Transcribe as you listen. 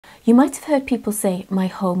You might have heard people say, my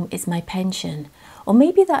home is my pension, or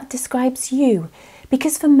maybe that describes you,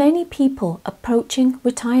 because for many people approaching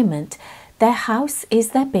retirement, their house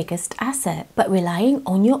is their biggest asset, but relying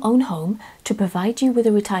on your own home to provide you with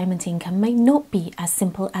a retirement income may not be as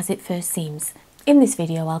simple as it first seems. In this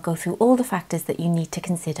video, I'll go through all the factors that you need to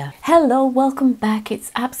consider. Hello, welcome back.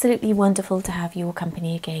 It's absolutely wonderful to have your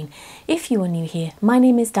company again. If you are new here, my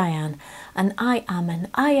name is Dianne and I am an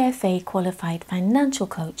IFA qualified financial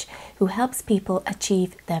coach who helps people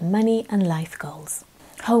achieve their money and life goals,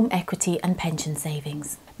 home equity and pension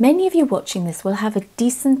savings. Many of you watching this will have a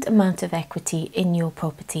decent amount of equity in your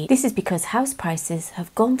property. This is because house prices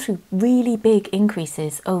have gone through really big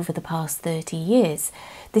increases over the past 30 years.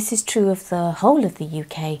 This is true of the whole of the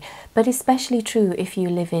UK, but especially true if you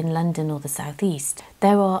live in London or the South East.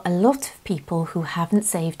 There are a lot of people who haven't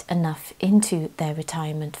saved enough into their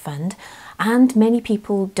retirement fund, and many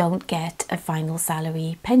people don't get a final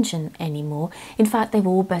salary pension anymore. In fact, they've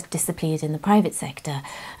all but disappeared in the private sector,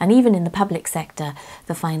 and even in the public sector,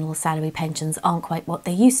 the final salary pensions aren't quite what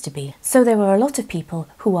they used to be. So there are a lot of people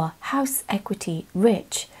who are house equity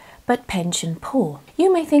rich, but pension poor.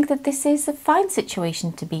 You may think that this is a fine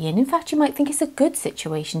situation to be in. In fact, you might think it's a good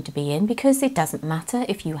situation to be in because it doesn't matter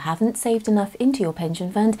if you haven't saved enough into your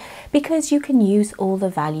pension fund because you can use all the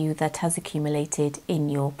value that has accumulated in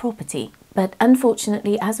your property. But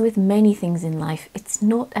unfortunately, as with many things in life, it's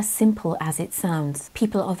not as simple as it sounds.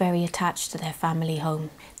 People are very attached to their family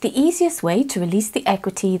home. The easiest way to release the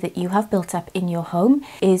equity that you have built up in your home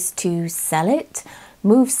is to sell it,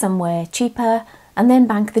 move somewhere cheaper, and then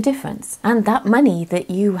bank the difference. And that money that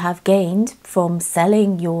you have gained from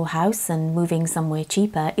selling your house and moving somewhere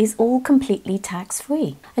cheaper is all completely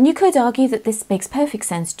tax-free. And you could argue that this makes perfect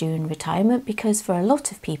sense during retirement because for a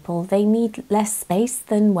lot of people, they need less space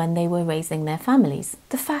than when they were raising their families.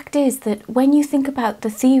 The fact is that when you think about the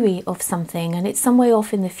theory of something and it's some way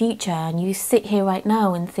off in the future and you sit here right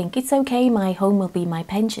now and think, it's okay, my home will be my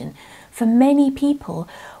pension. For many people,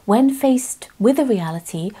 when faced with a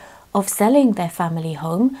reality of selling their family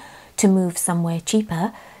home to move somewhere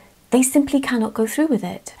cheaper, they simply cannot go through with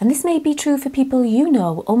it. And this may be true for people you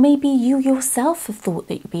know, or maybe you yourself have thought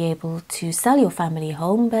that you'd be able to sell your family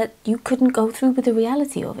home, but you couldn't go through with the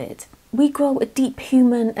reality of it. We grow a deep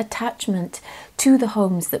human attachment to the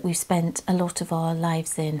homes that we've spent a lot of our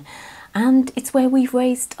lives in. And it's where we've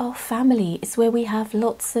raised our family, it's where we have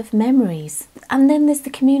lots of memories. And then there's the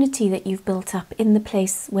community that you've built up in the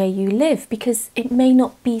place where you live, because it may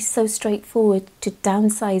not be so straightforward to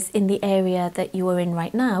downsize in the area that you are in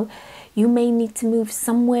right now. You may need to move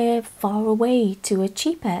somewhere far away to a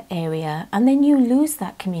cheaper area, and then you lose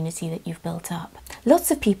that community that you've built up.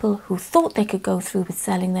 Lots of people who thought they could go through with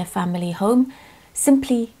selling their family home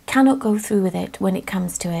simply cannot go through with it when it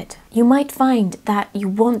comes to it. You might find that you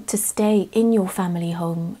want to stay in your family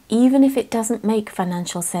home, even if it doesn't make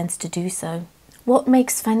financial sense to do so. What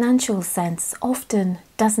makes financial sense often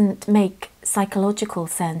doesn't make psychological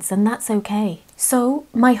sense, and that's okay. So,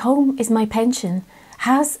 my home is my pension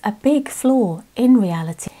has a big flaw in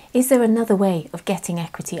reality. Is there another way of getting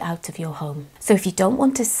equity out of your home? So if you don't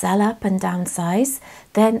want to sell up and downsize,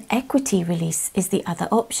 then equity release is the other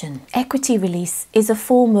option. Equity release is a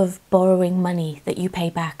form of borrowing money that you pay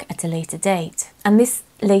back at a later date. And this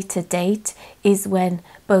later date is when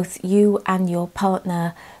both you and your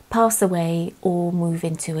partner pass away or move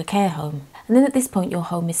into a care home. And then at this point your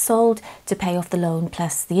home is sold to pay off the loan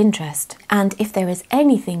plus the interest. And if there is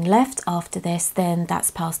anything left after this, then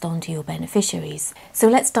that's passed on to your beneficiaries. So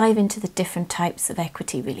let's dive into the different types of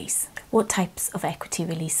equity release. What types of equity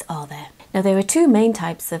release are there? Now there are two main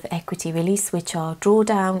types of equity release, which are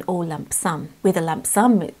drawdown or lump sum. With a lump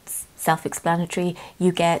sum, it's self-explanatory,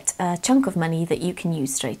 you get a chunk of money that you can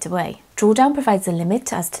use straight away. Drawdown provides a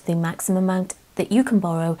limit as to the maximum amount that you can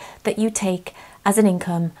borrow that you take as an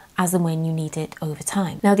income as and when you need it over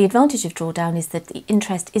time. Now the advantage of drawdown is that the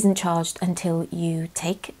interest isn't charged until you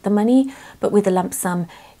take the money, but with a lump sum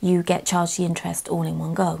you get charged the interest all in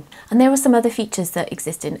one go. And there are some other features that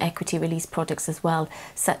exist in equity release products as well,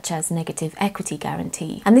 such as negative equity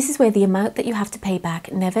guarantee. And this is where the amount that you have to pay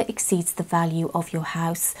back never exceeds the value of your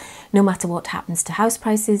house, no matter what happens to house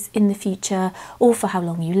prices in the future or for how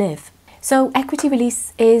long you live. So equity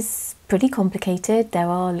release is pretty complicated. There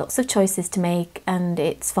are lots of choices to make and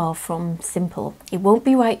it's far from simple. It won't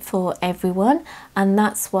be right for everyone, and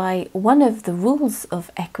that's why one of the rules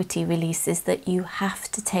of equity release is that you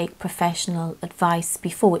have to take professional advice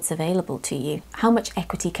before it's available to you. How much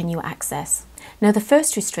equity can you access? Now, the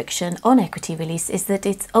first restriction on equity release is that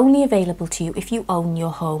it's only available to you if you own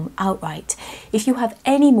your home outright. If you have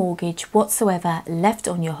any mortgage whatsoever left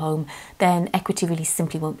on your home, then equity release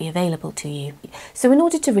simply won't be available to you. So in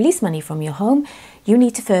order to release money from your home, you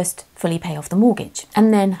need to first fully pay off the mortgage.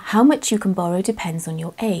 And then how much you can borrow depends on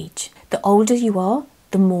your age. The older you are,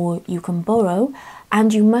 the more you can borrow,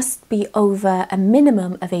 and you must be over a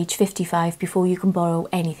minimum of age 55 before you can borrow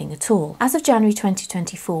anything at all. As of January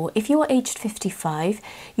 2024, if you are aged 55,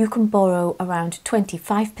 you can borrow around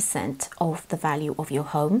 25% of the value of your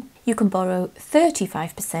home. You can borrow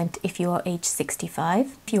 35% if you are age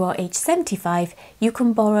 65. If you are age 75, you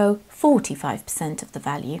can borrow 45% of the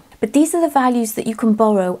value. But these are the values that you can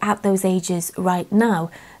borrow at those ages right now,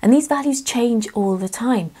 and these values change all the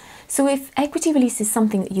time. So if equity release is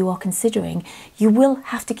something that you are considering, you will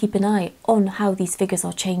have to keep an eye on how these figures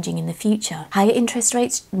are changing in the future. Higher interest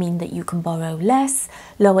rates mean that you can borrow less,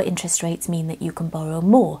 lower interest rates mean that you can borrow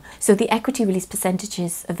more. So the equity release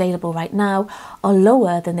percentages available right now are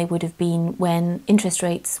lower than they would have been when interest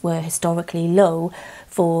rates were historically low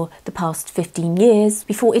for the past 15 years,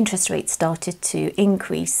 before interest rates started to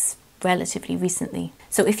increase relatively recently.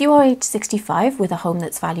 So if you are age 65 with a home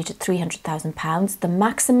that's valued at £300,000, the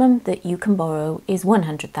maximum that you can borrow is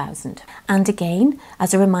 £100,000. And again,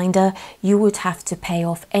 as a reminder, you would have to pay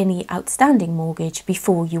off any outstanding mortgage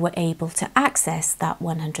before you were able to access that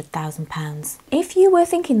 £100,000. If you were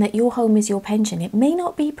thinking that your home is your pension, it may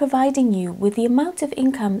not be providing you with the amount of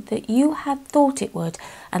income that you had thought it would,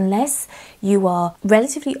 unless you are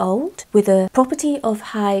relatively old with a property of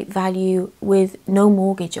high value with no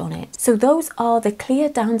mortgage on it. So those are the clear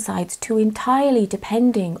downsides to entirely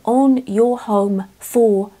depending on your home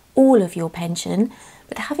for all of your pension.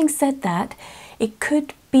 But having said that, it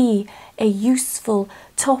could be a useful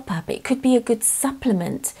top-up. It could be a good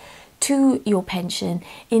supplement to your pension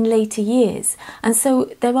in later years. And so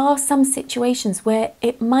there are some situations where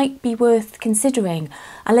it might be worth considering.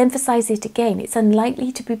 I'll emphasize it again, it's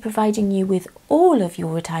unlikely to be providing you with all of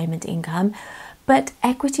your retirement income, but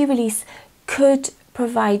equity release could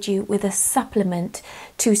provide you with a supplement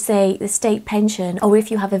to, say, the state pension, or if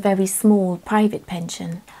you have a very small private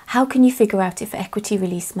pension. How can you figure out if equity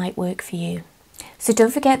release might work for you? So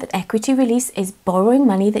don't forget that equity release is borrowing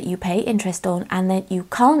money that you pay interest on, and that you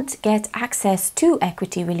can't get access to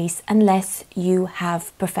equity release unless you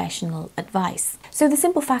have professional advice. So the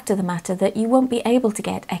simple fact of the matter that you won't be able to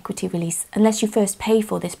get equity release unless you first pay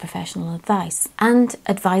for this professional advice. And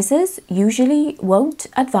advisors usually won't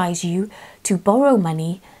advise you to borrow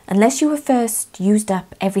money unless you have first used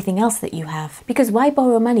up everything else that you have. Because why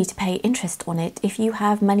borrow money to pay interest on it if you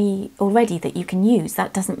have money already that you can use?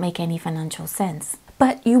 That doesn't make any financial sense.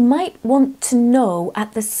 But you might want to know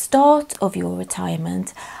at the start of your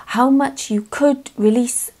retirement how much you could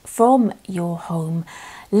release from your home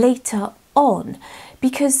later on,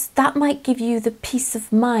 because that might give you the peace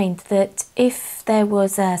of mind that if there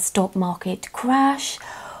was a stock market crash,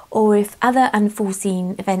 or if other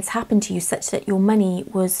unforeseen events happened to you such that your money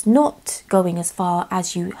was not going as far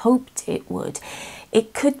as you hoped it would,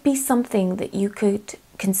 it could be something that you could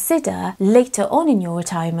consider later on in your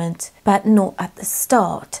retirement, but not at the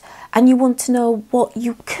start. And you want to know what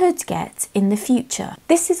you could get in the future.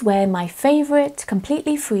 This is where my favourite,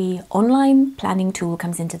 completely free online planning tool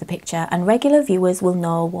comes into the picture, and regular viewers will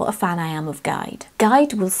know what a fan I am of Guide.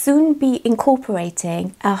 Guide will soon be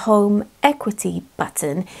incorporating a home equity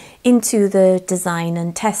button into the design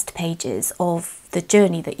and test pages of the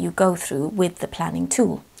journey that you go through with the planning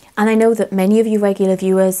tool. And I know that many of you regular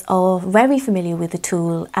viewers are very familiar with the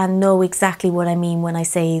tool and know exactly what I mean when I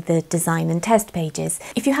say the design and test pages.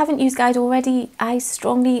 If you haven't used Guide already, I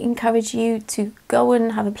strongly encourage you to go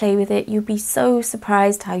and have a play with it. You'll be so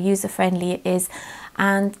surprised how user-friendly it is,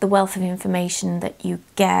 and the wealth of information that you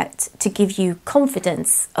get to give you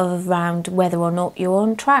confidence around whether or not you're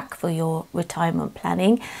on track for your retirement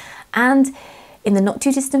planning. And in the not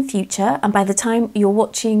too distant future, and by the time you're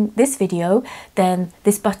watching this video, then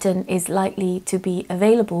this button is likely to be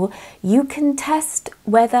available, you can test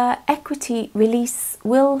whether equity release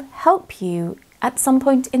will help you at some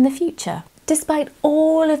point in the future. Despite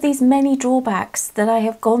all of these many drawbacks that I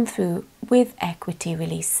have gone through with equity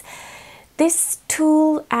release, this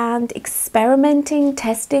tool and experimenting,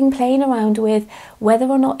 testing, playing around with whether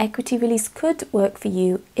or not equity release could work for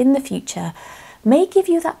you in the future may give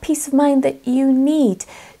you that peace of mind that you need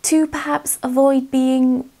to perhaps avoid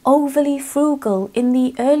being overly frugal in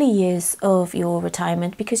the early years of your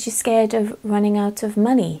retirement because you're scared of running out of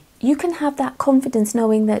money. You can have that confidence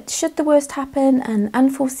knowing that should the worst happen and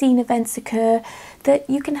unforeseen events occur, that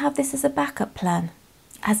you can have this as a backup plan.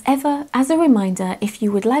 As ever, as a reminder, if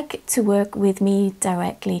you would like to work with me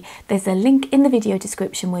directly, there's a link in the video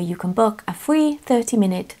description where you can book a free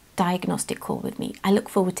 30-minute diagnostic call with me. I look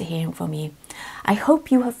forward to hearing from you. I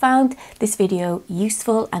hope you have found this video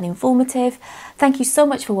useful and informative. Thank you so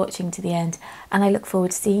much for watching to the end, and I look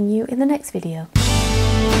forward to seeing you in the next video.